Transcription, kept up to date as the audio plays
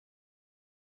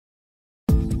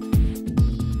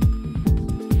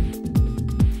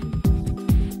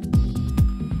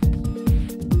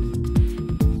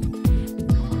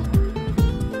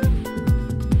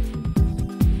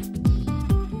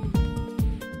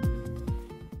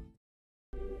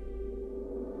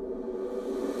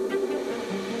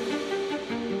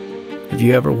Have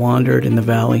you ever wandered in the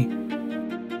valley?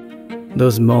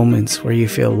 Those moments where you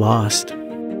feel lost,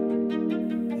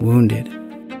 wounded,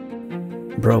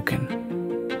 broken.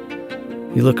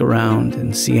 You look around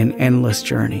and see an endless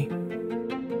journey,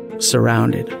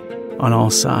 surrounded on all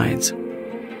sides,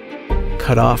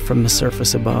 cut off from the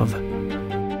surface above.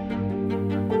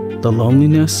 The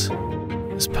loneliness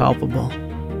is palpable.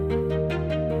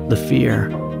 The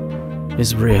fear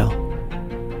is real.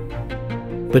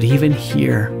 But even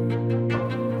here,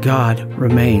 God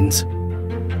remains.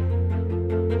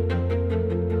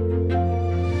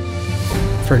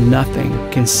 For nothing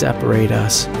can separate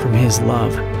us from His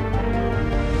love,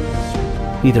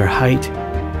 neither height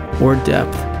or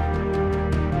depth.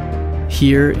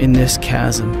 Here in this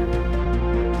chasm,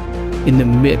 in the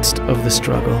midst of the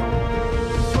struggle,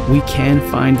 we can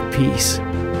find peace.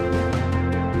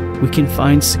 We can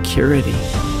find security.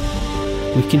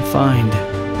 We can find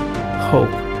hope.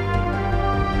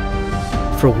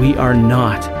 For we are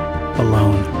not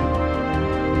alone.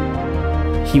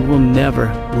 He will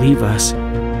never leave us,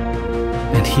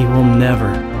 and He will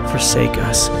never forsake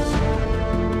us.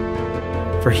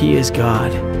 For He is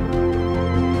God,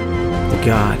 the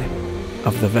God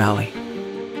of the valley.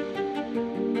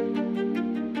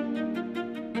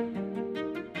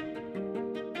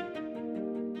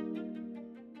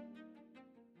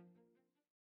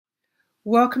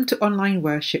 Welcome to online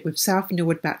worship with South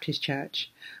Norwood Baptist Church.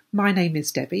 My name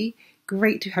is Debbie.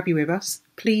 Great to have you with us.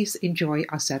 Please enjoy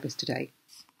our service today.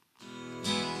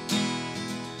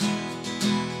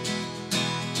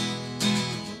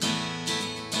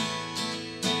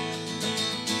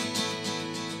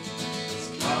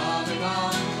 Coming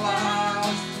on the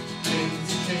clouds,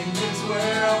 kings and kingdoms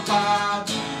will bow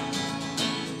down.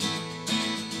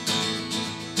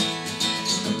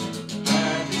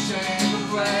 Every shame will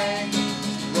break,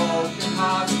 broken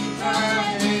hearts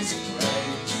declare His praise.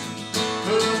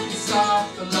 Who can stop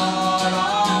the Lord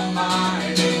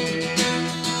Almighty?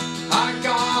 Our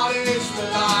God is the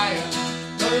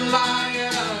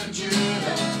Lion of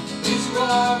Judah. He's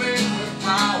roaring with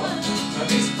power, and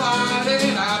He's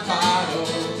fighting our battle.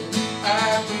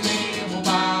 Every knee will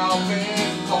bow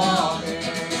before Him.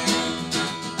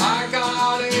 Our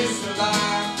God is the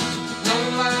Lamb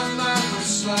that was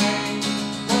slain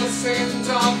for the sins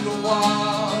of the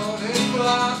world. His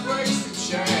blood breaks the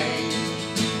chain.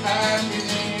 Every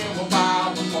knee will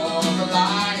bow before the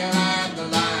Lion and the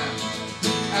Lamb.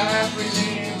 Every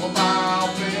knee will bow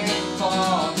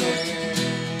before Him.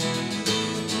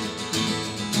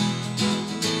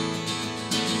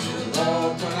 We'll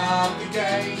open up the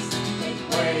gates, make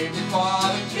way before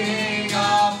the King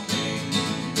of Kings.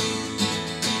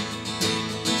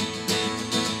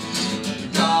 The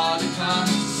God who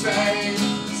comes to save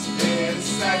is here to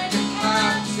set the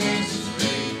captives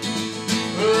free.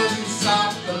 Who can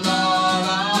stop the Lord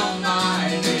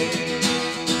Almighty?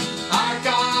 Our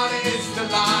God is the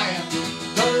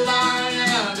Lion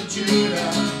of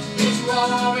Judah. He's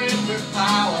roaring with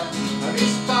power, and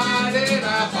He's fighting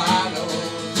our battles.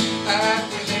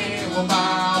 Every knee will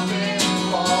bow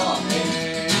before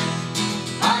Him.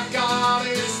 Our God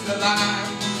is the Lamb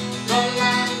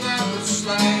that was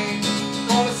slain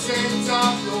for the sins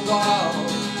of the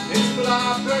world. His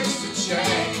blood breaks the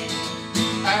chain.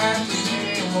 Every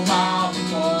knee will bow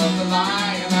before the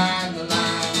Lion and the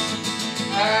Lamb.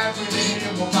 Every knee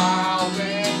will bow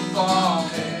before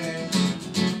Him.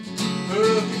 Who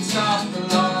can stop the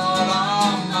Lord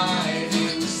Almighty?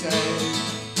 We say,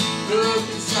 who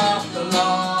can stop the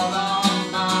Lord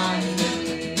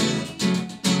Almighty?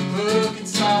 Who can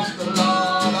stop the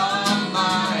Lord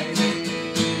Almighty?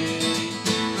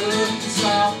 Who can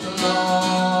stop the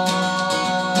Lord?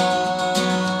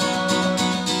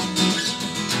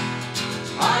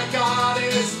 Our God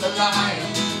is the Lion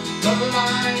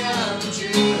of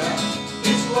Judah.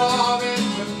 He's roaring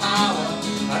with power,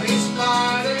 and He's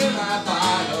fighting our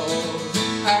battles.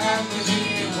 Every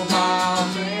knee will bow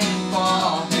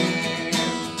before Him.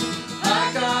 Our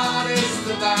God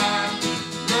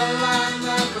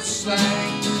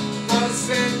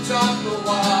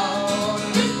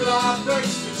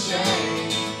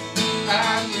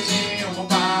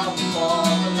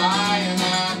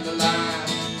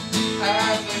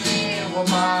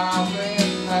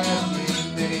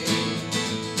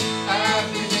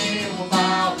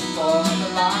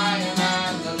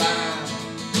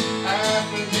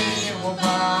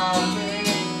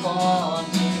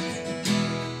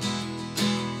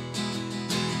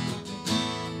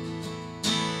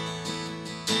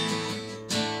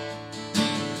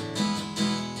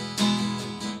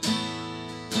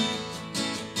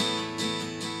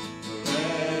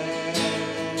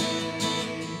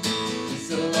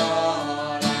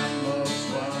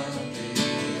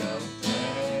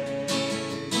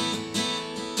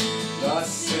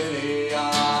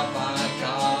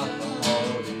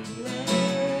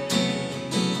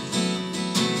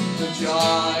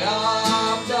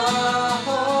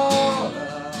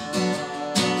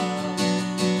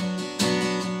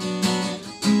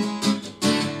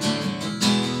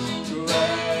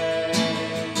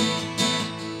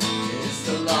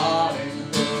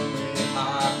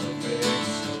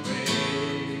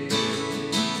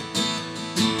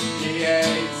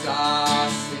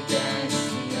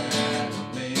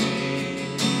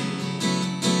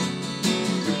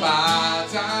bow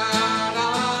down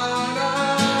on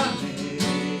our knees.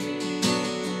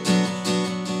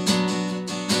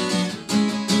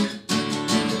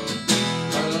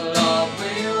 And Lord,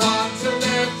 we want to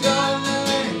lift your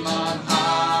name on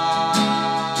high.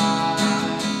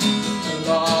 And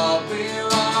Lord, we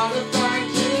want to thank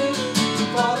you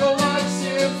for the works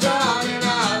you've done in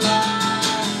our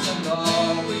lives. And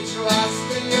Lord, we trust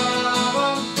in your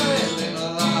unfailing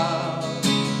love.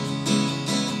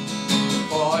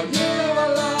 For you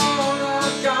alone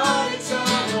are God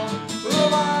eternal,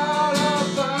 throughout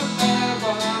earth and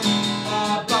heaven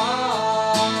above.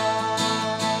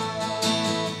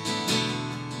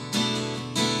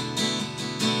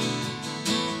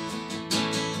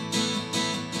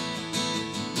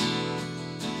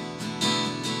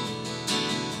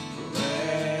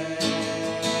 Great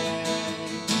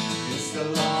is the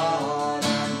Lord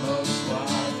and most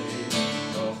worthy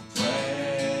of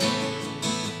praise.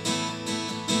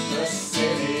 The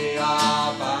city of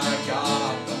our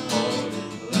God, the holy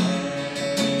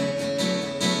place,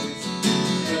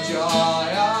 the joy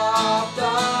of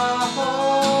the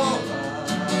whole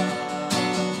earth.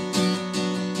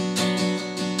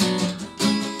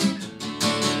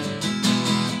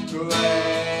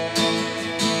 Great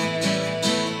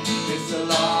is the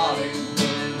Lord in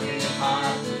whom we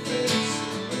have the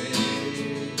victory.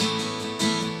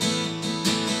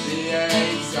 He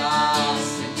aids us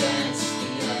against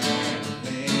the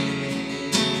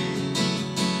enemy.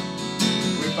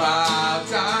 We bow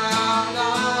down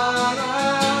on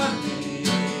our knees.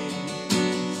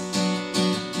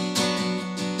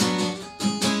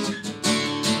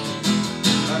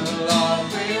 And Lord,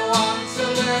 we want to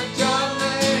lift your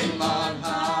name on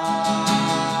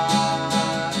high.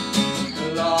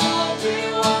 Lord, we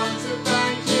want to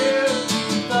thank you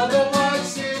for the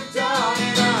works you've done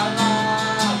in our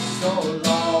lives. So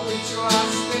Lord, we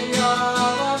trust in your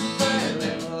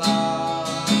unfailing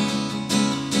love.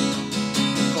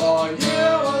 For you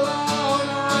alone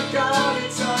are God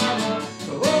eternal,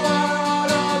 throughout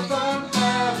earth and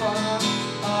heaven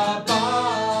above.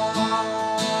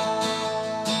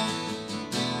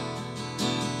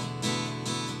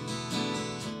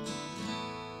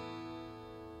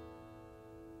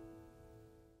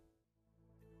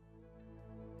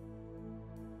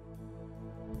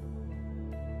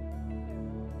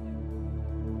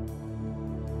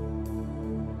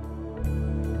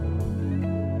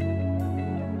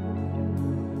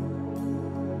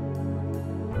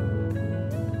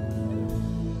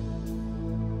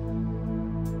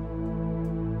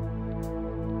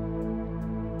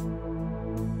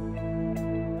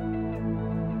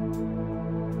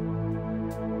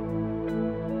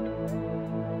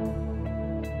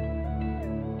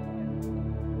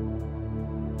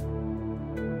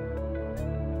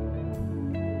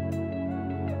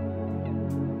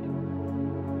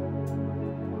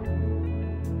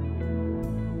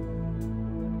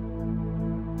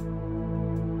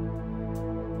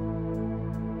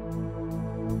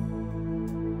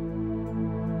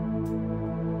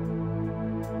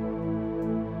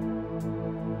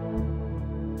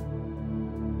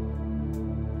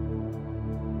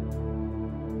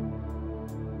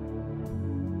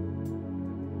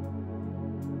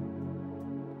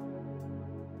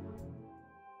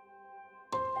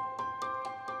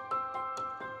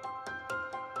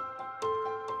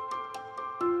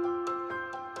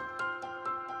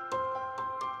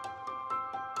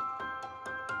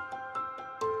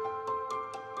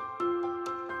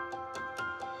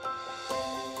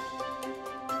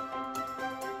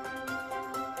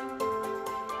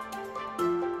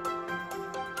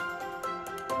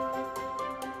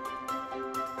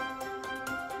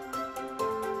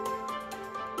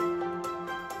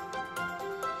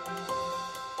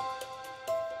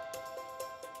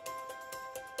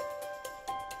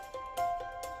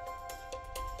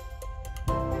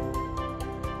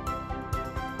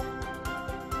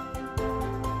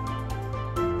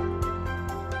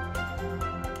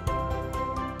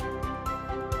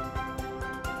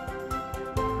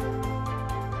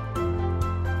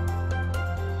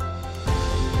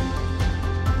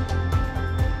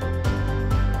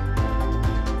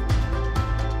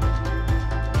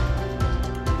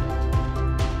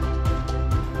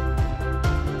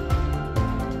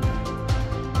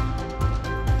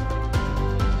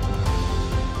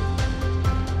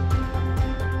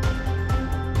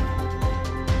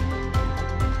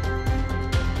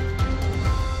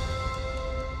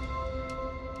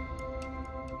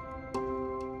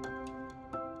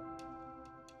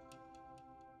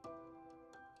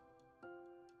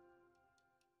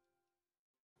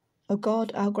 O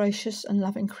God, our gracious and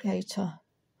loving Creator,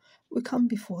 we come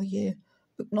before you,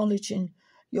 acknowledging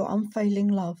your unfailing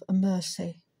love and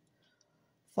mercy.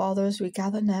 Father, as we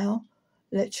gather now,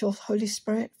 let your Holy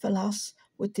Spirit fill us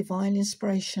with divine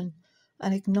inspiration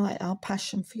and ignite our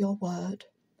passion for your word.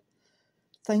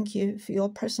 Thank you for your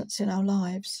presence in our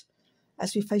lives.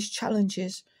 As we face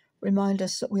challenges, remind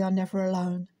us that we are never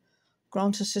alone.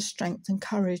 Grant us the strength and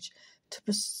courage to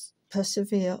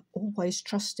persevere, always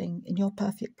trusting in your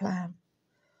perfect plan.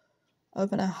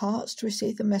 Open our hearts to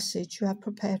receive the message you have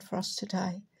prepared for us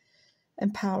today.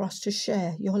 Empower us to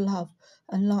share your love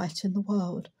and light in the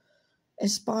world.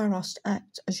 Inspire us to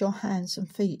act as your hands and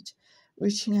feet,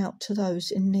 reaching out to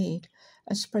those in need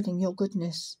and spreading your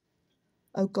goodness.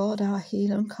 O God, our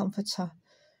healer and comforter,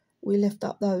 we lift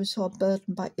up those who are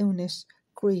burdened by illness,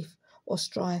 grief, or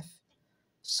strife.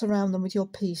 Surround them with your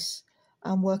peace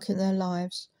and work in their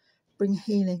lives. Bring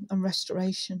healing and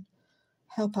restoration.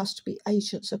 Help us to be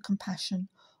agents of compassion,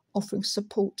 offering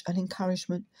support and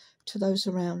encouragement to those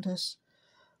around us.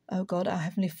 O God, our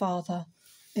Heavenly Father,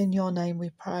 in your name we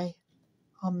pray.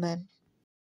 Amen.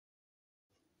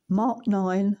 Mark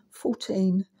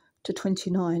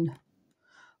 9:14-29.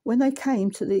 When they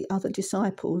came to the other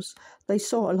disciples, they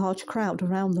saw a large crowd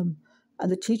around them, and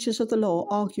the teachers of the law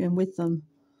arguing with them.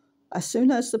 As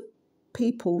soon as the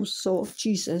people saw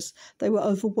Jesus, they were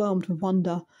overwhelmed with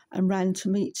wonder and ran to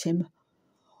meet him.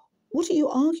 "What are you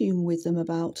arguing with them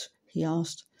about?" he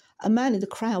asked. A man in the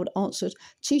crowd answered,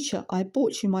 "Teacher, I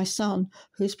brought you my son,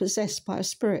 who is possessed by a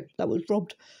spirit that was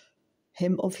robbed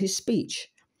him of his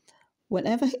speech.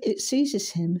 Whenever it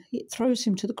seizes him, it throws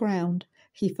him to the ground.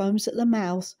 He foams at the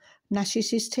mouth,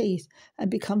 gnashes his teeth, and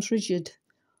becomes rigid.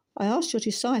 I asked your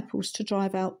disciples to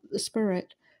drive out the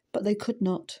spirit, but they could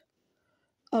not."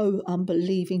 "O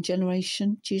unbelieving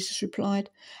generation," Jesus replied,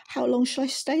 "how long shall I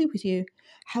stay with you?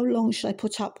 How long shall I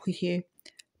put up with you?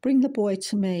 Bring the boy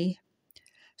to me."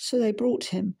 So they brought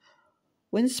him.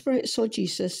 When the spirit saw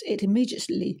Jesus, it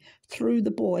immediately threw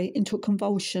the boy into a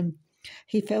convulsion.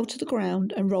 He fell to the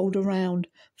ground and rolled around,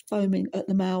 foaming at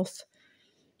the mouth.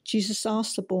 Jesus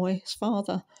asked the boy's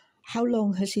father, "How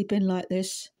long has he been like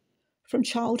this?" "From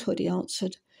childhood," he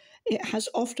answered. "It has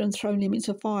often thrown him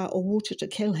into fire or water to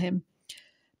kill him.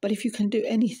 But if you can do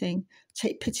anything,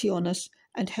 take pity on us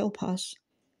and help us."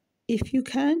 "If you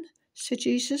can," said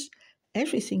Jesus,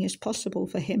 "everything is possible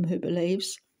for him who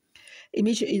believes."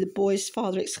 Immediately the boy's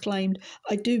father exclaimed,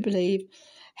 "I do believe.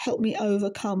 Help me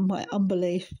overcome my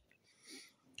unbelief."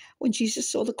 When Jesus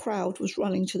saw the crowd was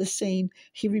running to the scene,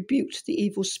 he rebuked the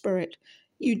evil spirit.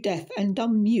 "You deaf and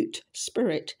dumb mute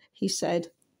spirit," he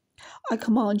said, "I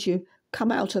command you,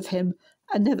 come out of him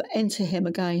and never enter him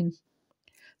again."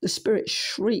 The spirit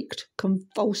shrieked,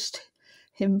 convulsed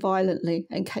him violently,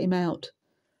 and came out.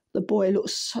 The boy looked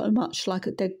so much like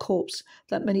a dead corpse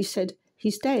that many said,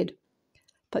 "He's dead."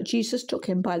 But Jesus took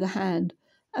him by the hand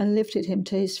and lifted him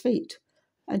to his feet,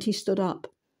 and he stood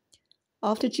up.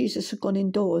 After Jesus had gone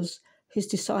indoors, his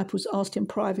disciples asked him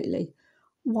privately,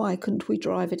 "Why couldn't we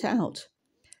drive it out?"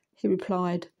 He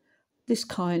replied, "This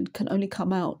kind can only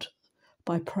come out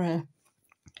by prayer."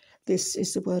 This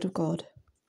is the word of God.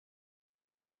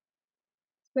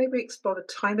 Today we explore the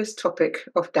timeless topic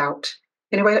of doubt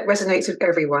in a way that resonates with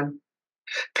everyone.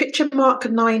 Picture Mark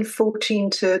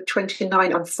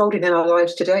 9:14-29 unfolding in our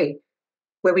lives today,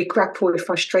 where we grapple with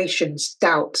frustrations,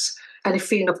 doubts, and a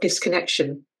feeling of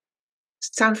disconnection.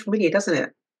 Sounds familiar, doesn't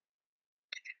it?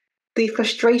 The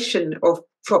frustration of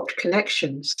dropped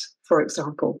connections, for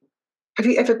example. Have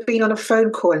you ever been on a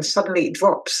phone call and suddenly it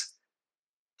drops?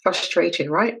 Frustrating,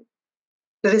 right?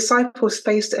 The disciples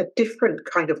faced a different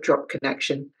kind of drop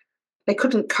connection. They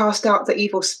couldn't cast out the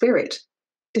evil spirit.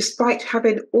 Despite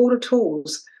having all the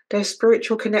tools, their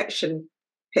spiritual connection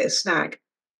hit a snag.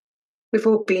 We've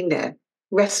all been there,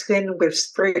 wrestling with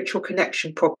spiritual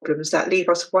connection problems that leave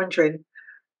us wondering,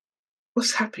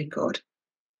 what's happening, God?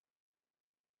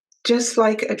 Just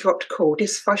like a dropped call,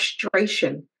 this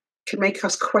frustration can make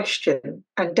us question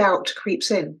and doubt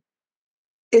creeps in.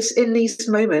 It's in these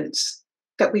moments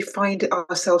that we find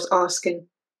ourselves asking,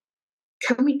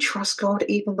 can we trust God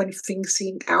even when things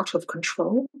seem out of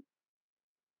control?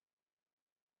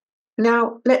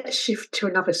 Now, let's shift to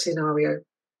another scenario.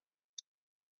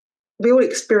 We all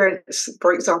experience,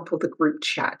 for example, the group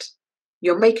chat.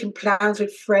 You're making plans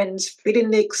with friends, feeling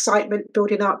the excitement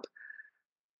building up,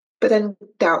 but then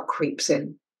doubt creeps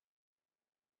in.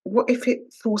 What if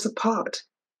it falls apart?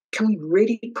 Can we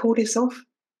really pull this off?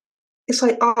 It's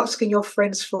like asking your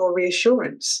friends for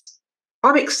reassurance.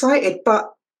 I'm excited,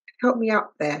 but help me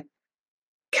out there.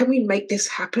 Can we make this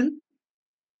happen?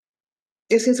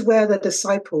 This is where the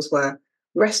disciples were,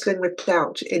 wrestling with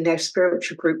doubt in their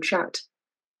spiritual group chat.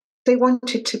 They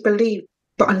wanted to believe,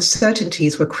 but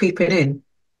uncertainties were creeping in.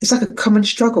 It's like a common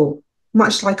struggle,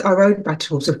 much like our own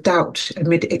battles of doubt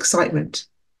amid excitement.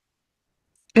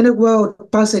 In a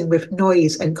world buzzing with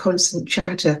noise and constant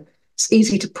chatter, it's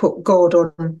easy to put God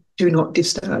on do not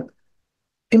disturb.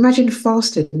 Imagine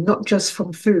fasting not just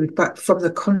from food, but from the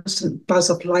constant buzz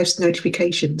of life's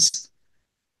notifications.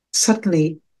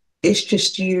 Suddenly, it's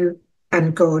just you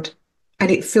and God,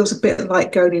 and it feels a bit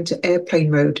like going into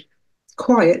airplane mode,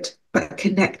 quiet but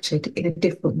connected in a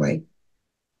different way.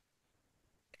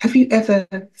 Have you ever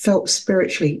felt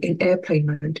spiritually in airplane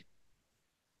mode,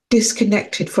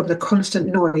 disconnected from the constant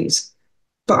noise,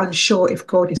 but unsure if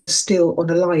God is still on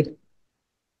the line?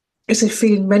 It's a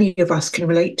feeling many of us can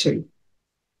relate to.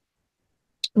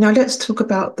 Now let's talk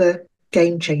about the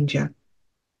game changer,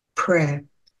 prayer,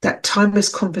 that timeless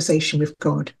conversation with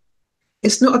God.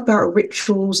 It's not about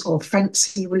rituals or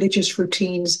fancy religious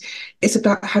routines. It's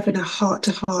about having a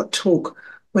heart-to-heart talk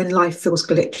when life feels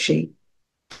glitchy.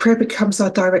 Prayer becomes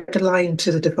our direct line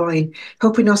to the divine,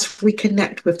 helping us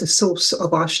reconnect with the source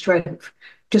of our strength,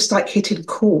 just like hitting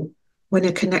call when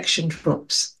a connection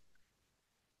drops.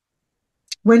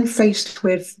 When faced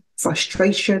with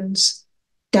frustrations,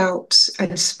 doubts,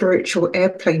 and spiritual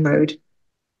airplane mode,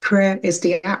 prayer is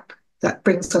the app that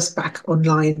brings us back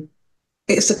online.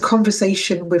 It's a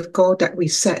conversation with God that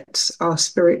resets our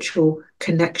spiritual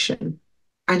connection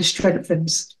and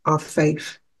strengthens our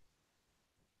faith.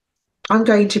 I'm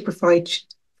going to provide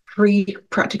 3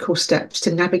 practical steps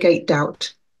to navigate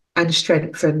doubt and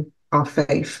strengthen our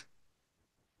faith.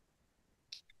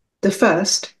 The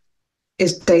first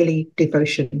is daily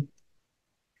devotion.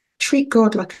 Treat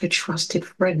God like a trusted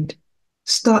friend.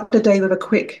 Start the day with a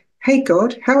quick, "Hey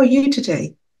God, how are you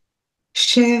today?"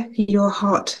 Share your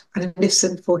heart and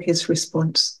listen for his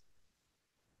response.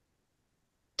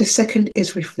 The second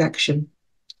is reflection.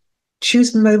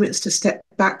 Choose moments to step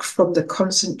back from the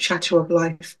constant chatter of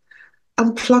life.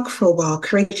 Unplug for a while,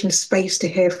 creating space to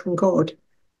hear from God.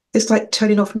 It's like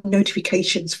turning off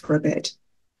notifications for a bit.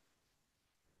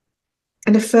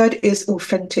 And the third is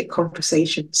authentic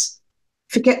conversations.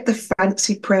 Forget the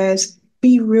fancy prayers.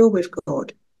 Be real with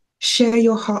God. Share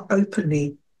your heart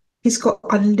openly. He's got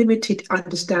unlimited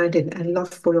understanding and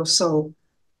love for your soul.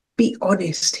 Be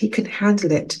honest. He can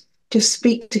handle it. Just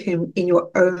speak to him in your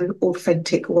own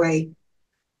authentic way.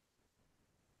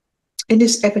 In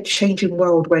this ever-changing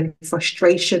world when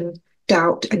frustration,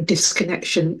 doubt, and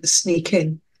disconnection sneak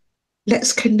in,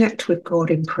 let's connect with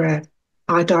God in prayer,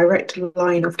 our direct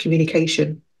line of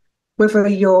communication. Whether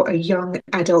you're a young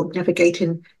adult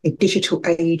navigating a digital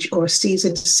age or a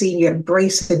seasoned senior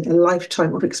embracing a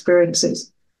lifetime of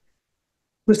experiences,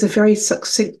 with the very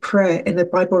succinct prayer in the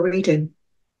Bible reading,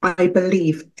 "I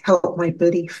believe, help my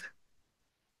belief,"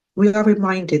 we are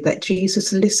reminded that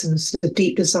Jesus listens to the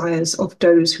deep desires of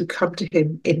those who come to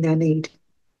him in their need.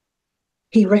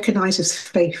 He recognizes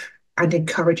faith and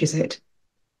encourages it.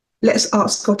 Let's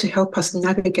ask God to help us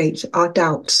navigate our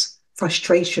doubts,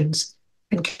 frustrations,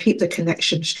 and keep the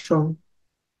connection strong.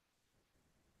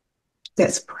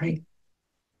 Let's pray.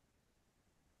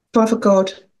 Father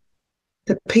God,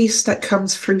 the peace that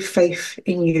comes through faith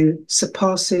in you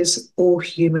surpasses all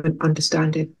human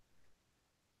understanding.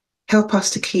 Help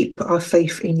us to keep our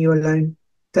faith in you alone,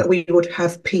 that we would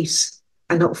have peace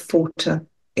and not falter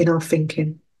in our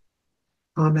thinking.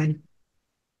 Amen.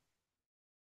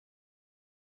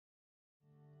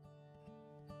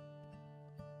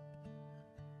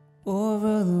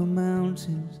 Over the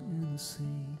mountains and the sea,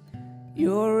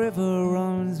 your river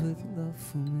runs with love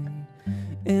for me,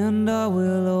 and I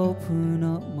will open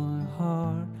up my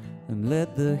heart and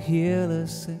let the healer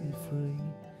set me free.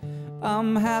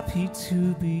 I'm happy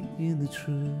to be in the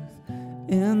truth,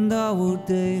 and I will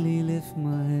daily lift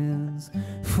my hands,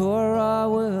 for I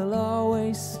will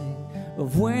always sing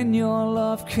of when your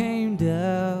love came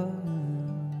down.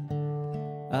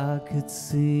 I could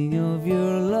sing of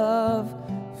your love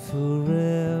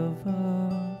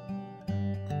forever.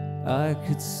 I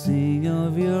could sing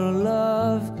of your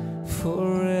love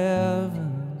forever.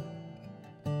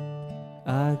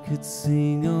 I could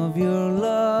sing of your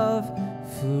love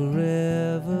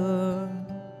forever.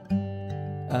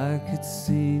 I could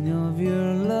sing of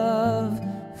your love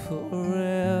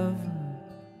forever.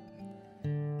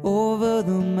 Over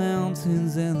the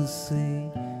mountains and the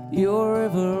sea, your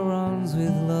river runs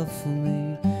with love for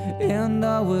me, and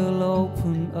I will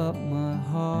open up my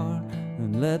heart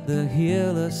and let the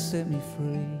healer set me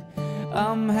free.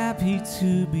 I'm happy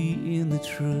to be in the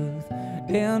truth,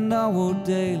 and I will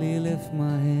daily lift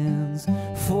my hands,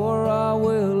 for I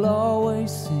will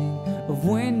always sing of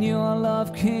when your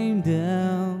love came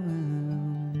down.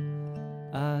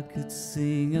 I could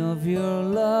sing of your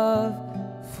love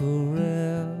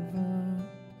forever.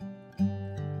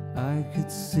 I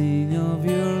could sing of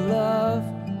your love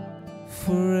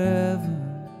forever.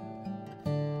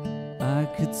 I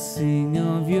could sing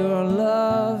of your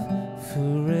love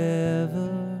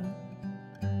forever.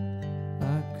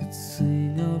 I could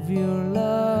sing of your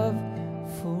love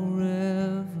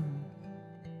forever.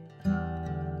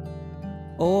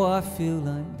 Oh, I feel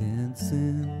like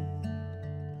dancing.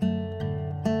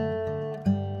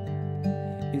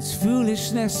 It's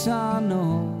foolishness, I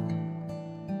know.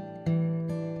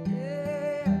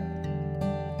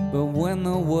 But when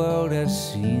the world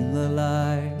has seen the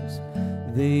lights,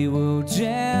 they will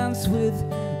dance with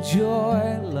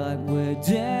joy like we're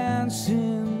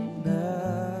dancing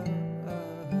now.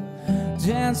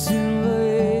 Dancing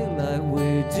like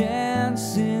we're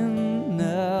dancing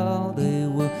now. They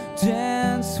will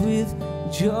dance with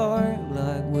joy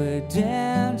like we're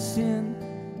dancing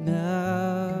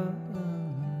now.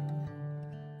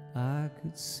 I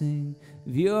could sing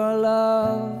of your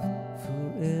love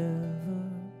forever.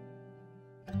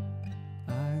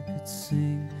 I could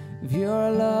sing of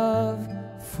your love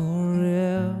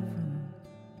forever.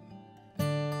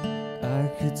 I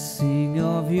could sing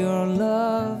of your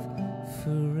love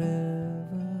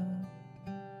forever.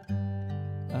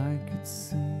 I could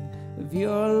sing of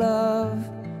your love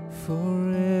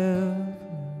forever.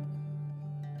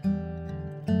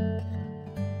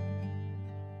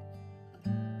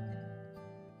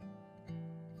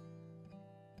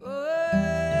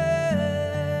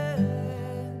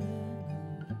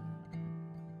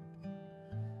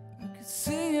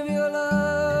 Sing of your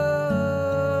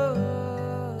love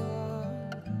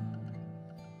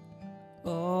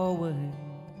always.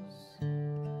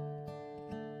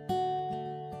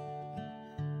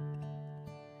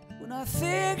 When I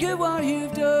think of what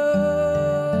you've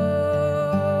done,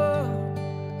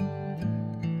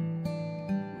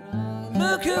 when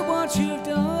I look at what you've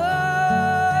done,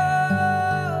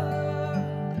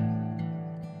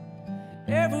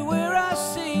 everywhere I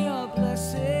see your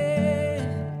blessing,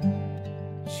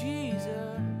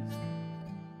 Jesus,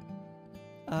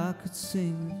 I could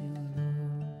sing of you,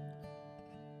 Lord.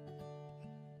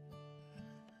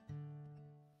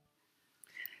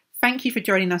 Thank you for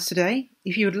joining us today.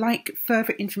 If you would like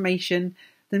further information,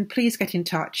 then please get in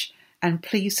touch and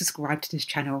please subscribe to this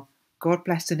channel. God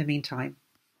bless in the meantime.